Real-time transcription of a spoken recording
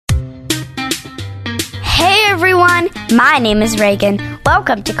everyone. My name is Reagan.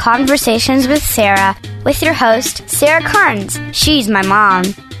 Welcome to Conversations with Sarah, with your host, Sarah Carnes. She's my mom.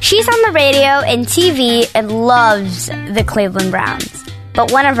 She's on the radio and TV and loves the Cleveland Browns.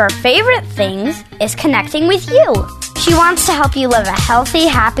 But one of her favorite things is connecting with you. She wants to help you live a healthy,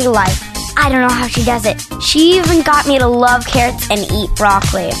 happy life. I don't know how she does it. She even got me to love carrots and eat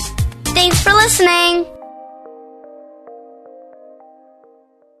broccoli. Thanks for listening.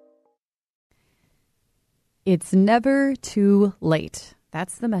 It's never too late.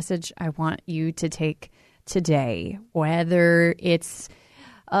 That's the message I want you to take today. Whether it's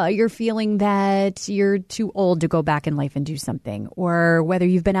you're feeling that you're too old to go back in life and do something, or whether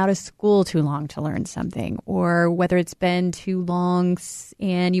you've been out of school too long to learn something, or whether it's been too long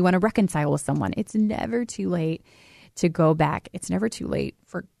and you want to reconcile with someone. It's never too late to go back. It's never too late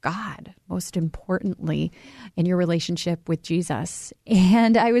for God, most importantly, in your relationship with Jesus.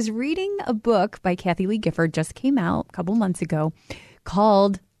 And I was reading a book by Kathie Lee Gifford, just came out a couple months ago,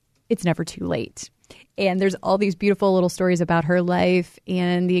 called It's Never Too Late. And there's all these beautiful little stories about her life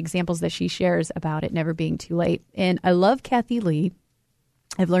and the examples that she shares about it never being too late. And I love Kathie Lee.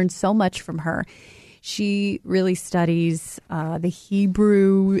 I've learned so much from her. She really studies the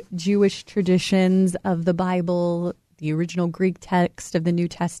Hebrew Jewish traditions of the Bible, the original Greek text of the New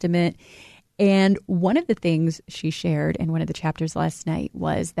Testament. And one of the things she shared in one of the chapters last night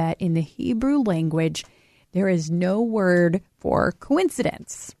was that in the Hebrew language, there is no word for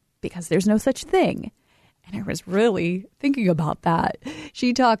coincidence because there's no such thing. And I was really thinking about that.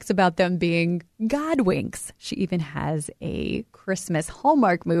 She talks about them being God winks. She even has a Christmas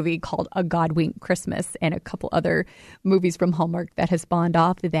Hallmark movie called A God Wink Christmas and a couple other movies from Hallmark that has spawned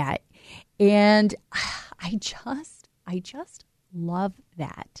off of that. And I just love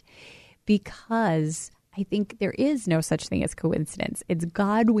that because I think there is no such thing as coincidence. It's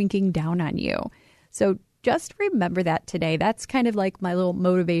God winking down on you. So just remember that today. That's kind of like my little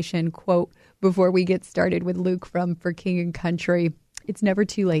motivation quote before we get started with Luke from For King and Country. It's never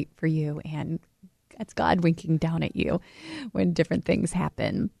too late for you, and that's God winking down at you when different things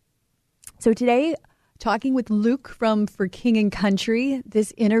happen. So today, talking with Luke from For King and Country,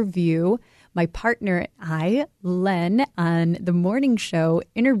 this interview, my partner and I, Len, on the morning show,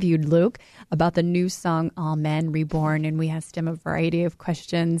 interviewed Luke about the new song, Amen, Reborn. And we asked him a variety of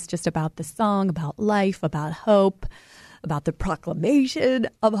questions just about the song, about life, about hope, about the proclamation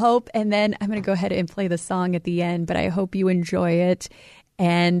of hope. And then I'm going to go ahead and play the song at the end, but I hope you enjoy it.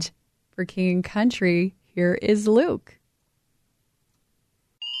 And for King and Country, here is Luke.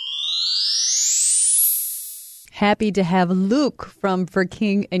 Happy to have Luke from For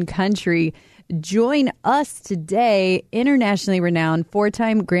King and Country join us today. Internationally renowned,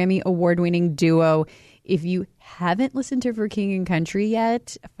 4-time Grammy award-winning duo. If you haven't listened to For King and Country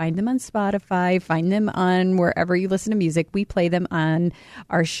yet, find them on Spotify, find them on wherever you listen to music. We play them on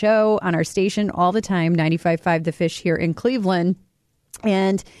our show, on our station all the time, 95.5 The Fish here in Cleveland.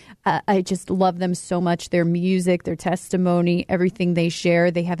 And I just love them so much. Their music, their testimony, everything they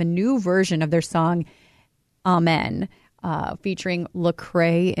share. They have a new version of their song, Amen, featuring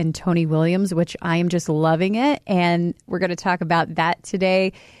Lecrae and Tony Williams, which I am just loving it. And we're going to talk about that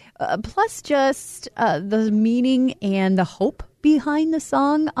today. Plus just the meaning and the hope behind the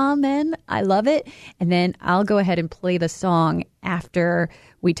song, Amen. I love it. And then I'll go ahead and play the song after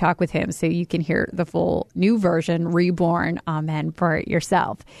we talk with him so you can hear the full new version, Reborn, Amen, for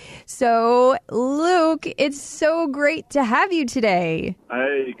yourself. So, Luke, it's so great to have you today.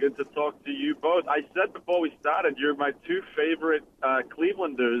 Hey, good to talk to you both. I said before we started, you're my two favorite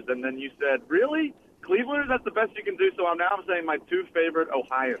Clevelanders, and then you said, really? Clevelanders, that's the best you can do, so I'm now saying my two favorite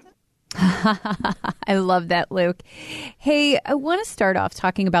Ohioans. I love that, Luke. Hey, I want to start off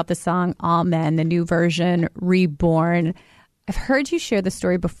talking about the song Amen, the new version, Reborn. I've heard you share the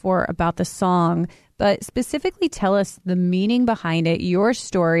story before about the song, but specifically tell us the meaning behind it, your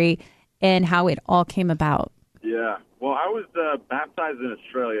story, and how it all came about. Yeah, well, I was baptized in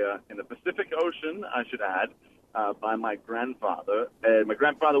Australia in the Pacific Ocean, I should add, by my grandfather. And my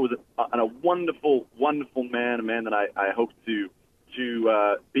grandfather was a wonderful, wonderful man, a man that I hope to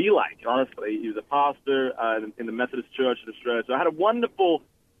be like, honestly. He was a pastor in the Methodist Church in Australia. So I had a wonderful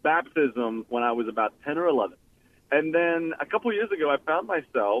baptism when I was about 10 or 11. And then a couple of years ago, I found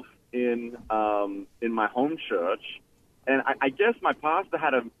myself in my home church. And I guess my pastor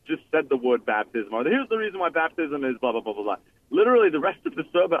had just said the word baptism. Or here's the reason why baptism is blah, blah, blah, blah, blah. Literally, the rest of the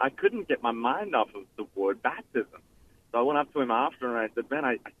sermon, I couldn't get my mind off of the word baptism. So I went up to him after and I said, man,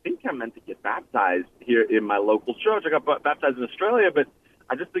 I think I'm meant to get baptized here in my local church. I got baptized in Australia, but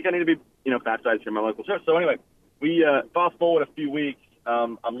I just think I need to be, baptized here in my local church. So anyway, we fast forward a few weeks,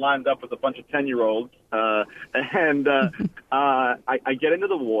 I'm lined up with a bunch of 10-year-olds, and I get into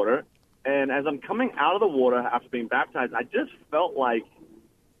the water, and as I'm coming out of the water after being baptized, I just felt like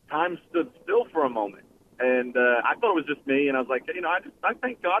time stood still for a moment. And I thought it was just me, and I was like, I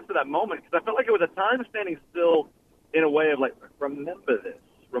thank God for that moment, because I felt like it was a time standing still in a way of like, remember this.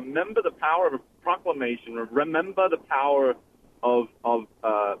 Remember the power of a proclamation. Remember the power of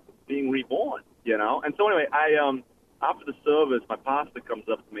being reborn, And so anyway, after the service, my pastor comes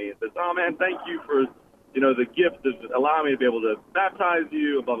up to me and says, "Oh man, thank you for, the gift of allowing me to be able to baptize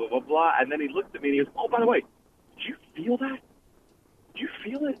you, and blah blah blah blah." And then he looked at me and he goes, "Oh, by the way, did you feel that? Did you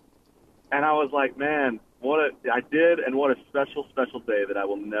feel it?" And I was like, "Man, I did, and what a special, special day that I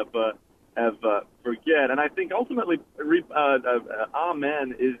will never ever forget." And I think ultimately,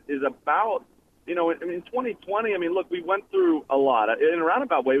 Amen is about, in 2020. I mean, look, we went through a lot. In a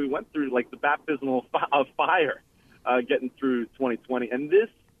roundabout way, we went through like the baptismal of fire, getting through 2020. And this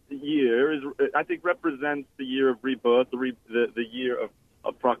year I think, represents the year of rebirth, the year of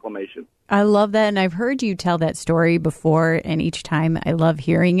proclamation. I love that, and I've heard you tell that story before, and each time I love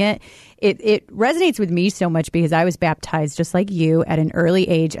hearing it. It resonates with me so much because I was baptized just like you at an early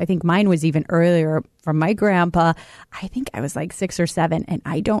age. I think mine was even earlier from my grandpa. I think I was like 6 or 7, and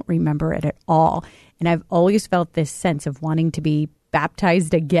I don't remember it at all. And I've always felt this sense of wanting to be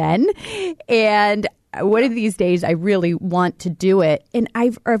baptized again. And one of these days, I really want to do it. And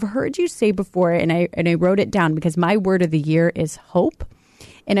I've heard you say before, and I wrote it down because my word of the year is hope.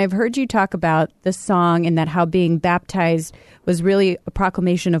 And I've heard you talk about the song and that how being baptized was really a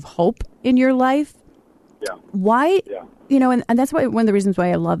proclamation of hope in your life. Yeah. Why, yeah. And that's why one of the reasons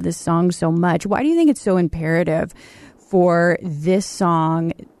why I love this song so much. Why do you think it's so imperative for this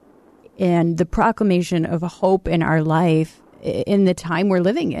song and the proclamation of hope in our life in the time we're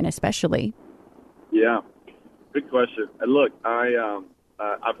living in, especially? Yeah, good question. And look,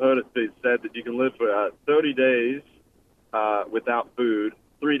 I've heard it be said that you can live for 30 days without food,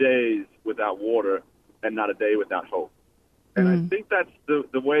 3 days without water, and not a day without hope. And I think that's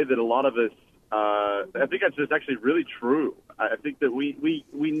the way that a lot of us, I think that's just actually really true. I think that we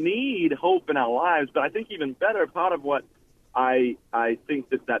need hope in our lives, but I think even better, part of what I think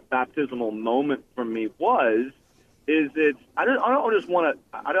that baptismal moment for me is I don't just want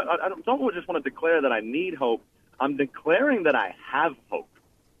to declare that I need hope. I'm declaring that I have hope.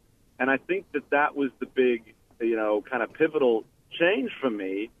 And I think that was the big, kind of pivotal change for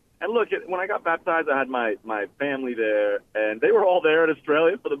me. And look, when I got baptized, I had my family there, and they were all there in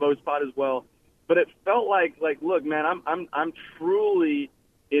Australia for the most part as well. But it felt like look, man, I'm truly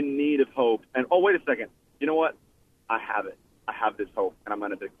in need of hope. And oh, wait a second, you know what? I have it. I have this hope, and I'm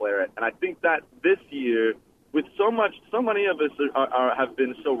going to declare it. And I think that this year, with so many of us have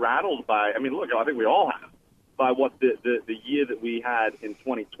been so rattled by. I mean, look, I think we all have. By what the year that we had in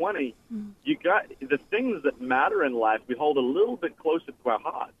 2020, you got the things that matter in life we hold a little bit closer to our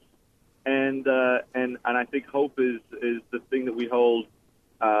hearts, and I think hope is the thing that we hold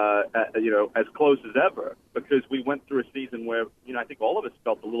as close as ever, because we went through a season where I think all of us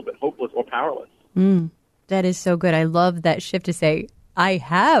felt a little bit hopeless or powerless. That is so good. I love that shift to say I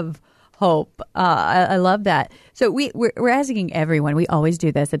have hope. I love that. So we're asking everyone. We always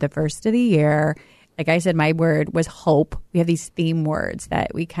do this at the first of the year. Like I said, my word was hope. We have these theme words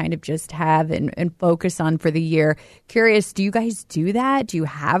that we kind of just have and focus on for the year. Curious, do you guys do that? Do you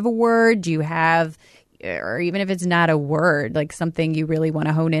have a word? Do you have, or even if it's not a word, like something you really want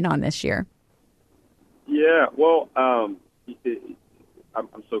to hone in on this year? Yeah, well, I'm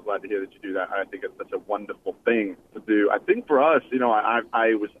so glad to hear that you do that. I think it's such a wonderful thing to do. I think for us,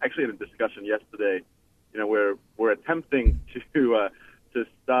 I was actually in a discussion yesterday, where we're attempting to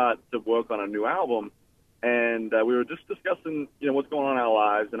start to work on a new album, and we were just discussing, what's going on in our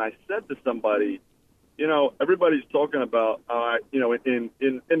lives. And I said to somebody, everybody's talking about, in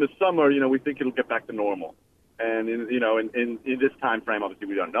the summer, we think it'll get back to normal, and in this time frame, obviously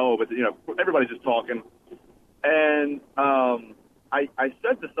we don't know, but everybody's just talking. And I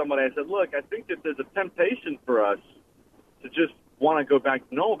said to somebody, I said, look, I think that there's a temptation for us to just want to go back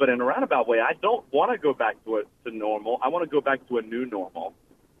to normal, but in a roundabout way, I don't want to go back to normal. I want to go back to a new normal,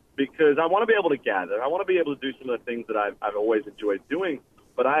 because I want to be able to gather. I want to be able to do some of the things that I've always enjoyed doing,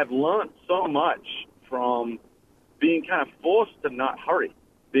 but I have learned so much from being kind of forced to not hurry,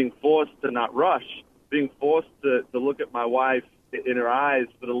 being forced to not rush, being forced to look at my wife in her eyes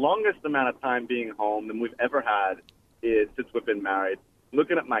for the longest amount of time being home than we've ever had since we've been married,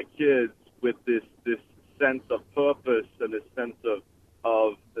 looking at my kids with this sense of purpose and this sense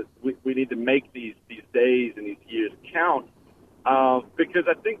of we need to make these days and these years count, because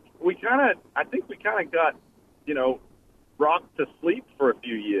I think we kind of got rocked to sleep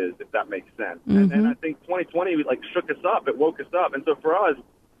few years, if that makes sense. Mm-hmm. And I think 2020 like shook us up. It woke us up. And so for us,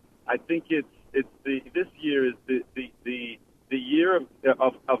 I think this year is the year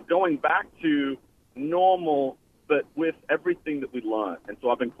of going back to normal, but with everything that we learned. And so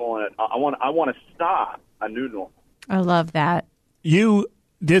I've been calling it. I want to start a new normal. I love that. You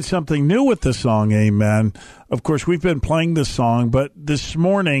did something new with the song, Amen. Of course, we've been playing this song, but this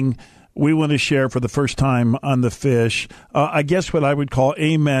morning we want to share for the first time on The Fish, I guess what I would call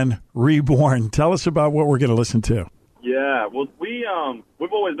Amen Reborn. Tell us about what we're going to listen to. Yeah, well,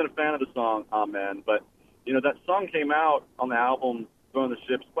 we've always been a fan of the song Amen, but, that song came out on the album Burn the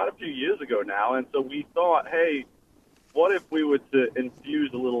Ships quite a few years ago now, and so we thought, hey, what if we were to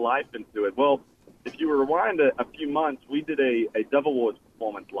infuse a little life into it? Well, if you rewind a few months, we did a Dove Awards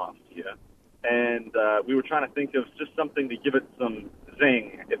performance last year, and we were trying to think of just something to give it some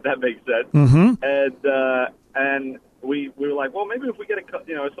zing, if that makes sense. Mm-hmm. And we were like, well, maybe if we get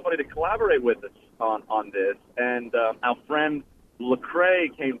somebody to collaborate with us on this, and our friend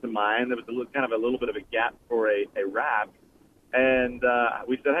Lecrae came to mind. There was kind of a little bit of a gap for a rap, and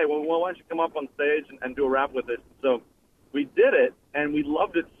we said, hey, well, why don't you come up on stage and do a rap with us? So we did it, and we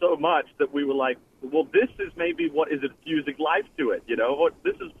loved it so much that we were like, well, this is maybe what is infusing life to it,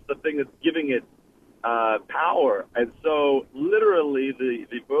 This is the thing that's giving it power. And so literally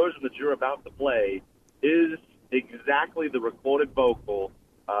the version that you're about to play is exactly the recorded vocal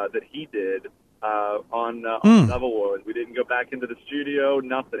that he did on Dove Awards. We didn't go back into the studio,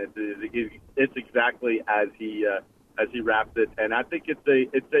 nothing. It's exactly as he rapped it, and I think it's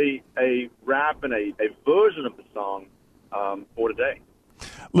a rap and a version of the song for today.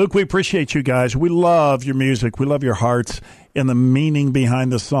 Luke, we appreciate you guys. We love your music. We love your hearts and the meaning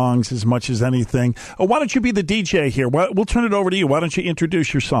behind the songs as much as anything. Why don't you be the DJ here? We'll turn it over to you. Why don't you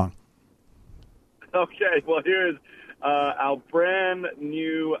introduce your song? Okay, well, here's our brand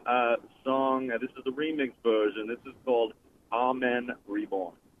new song. This is a remix version. This is called Amen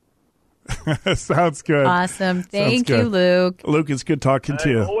Reborn. Sounds good. Awesome. Thank you, Luke. Luke, it's good talking to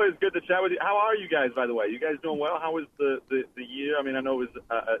you. Always good to chat with you. How are you guys, by the way? You guys doing well? How was the year? I mean, I know it was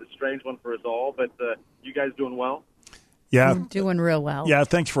a strange one for us all, but you guys doing well? Yeah. We're doing real well. Yeah,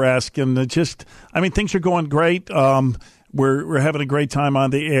 thanks for asking. Things are going great. We're having a great time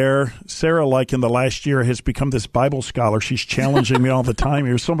on the air. Sarah, like in the last year, has become this Bible scholar. She's challenging me all the time.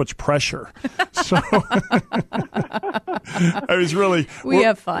 There's so much pressure. So I was really we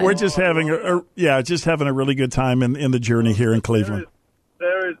have fun. We're just having a really good time in the journey here in Cleveland.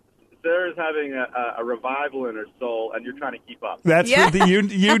 Sarah's having a revival in her soul, and you're trying to keep up. That's you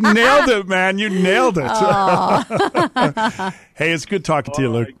nailed it, man. You nailed it. Hey, it's good talking to you,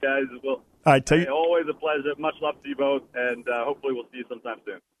 Luke. All right, guys. Well, always a pleasure. Much love to you both, and hopefully we'll see you sometime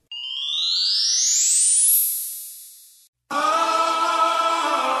soon.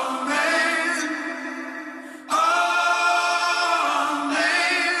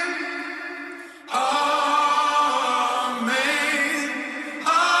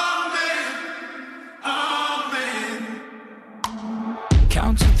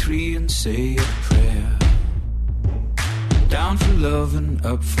 Count to 3 and say a prayer. Down for love and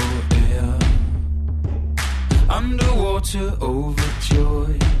up for air. Underwater,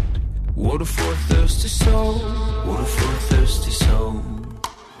 overjoyed. Water for a thirsty soul. Water for a thirsty soul.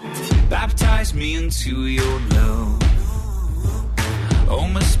 Baptize me into your love. Oh,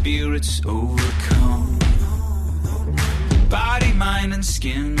 my spirit's overcome. Body, mind, and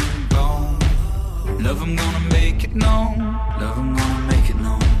skin and bone. Love, I'm gonna make it known. Love, I'm gonna make it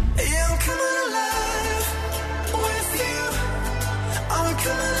known. Yeah, I'm coming alive with you. I'm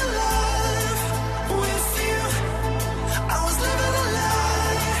coming alive with you. I was living a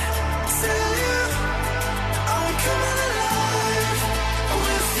lie till you. I'm coming alive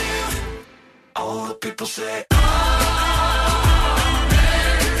with you. All the people say,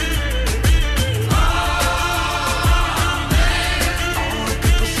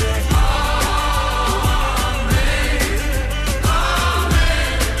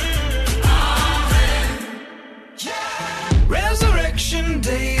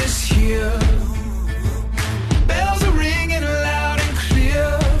 day is here. Bells are ringing loud and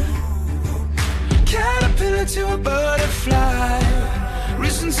clear. Caterpillar to a butterfly.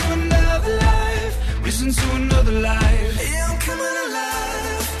 Risen to another life. Risen to another life. Yeah, I'm coming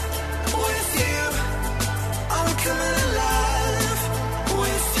alive with you. I'm coming alive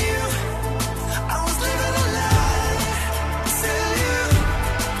with you. I was living a lie till you.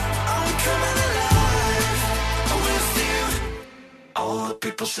 I'm coming alive with you. All the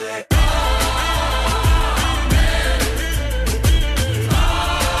people say,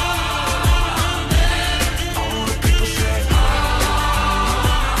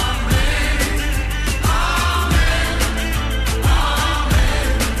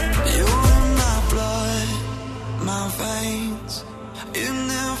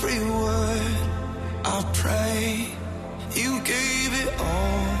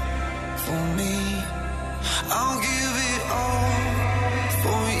 I'll give it all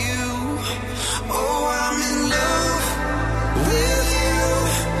for you. Oh, I'm in love with you,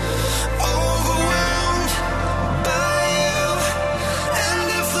 overwhelmed by you. And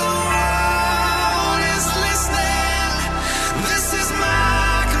if the world is listening, this is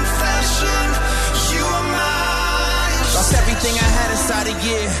my confession. You are mine. Lost everything I had inside a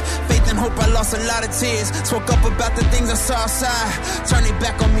year. Faith and hope, I lost a lot of tears. Spoke up about the things I saw outside. Turned it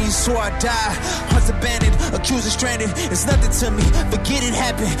back on me, swore I'd die. Hearts abandoned, accused and stranded. It's nothing to me, forget it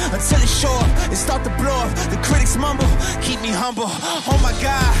happened. Until it show up, it start to blow up. The critics mumble, keep me humble. Oh my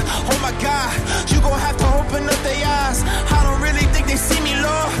God, you gon' have to open up their eyes. I don't really think they see me,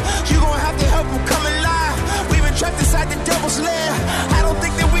 Lord. You gon' have to help them come alive. We've been trapped inside the devil's lair. I don't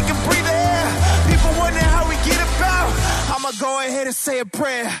think that we can breathe the air. People wonder how we get about. I'ma go ahead and say a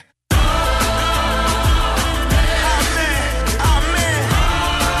prayer.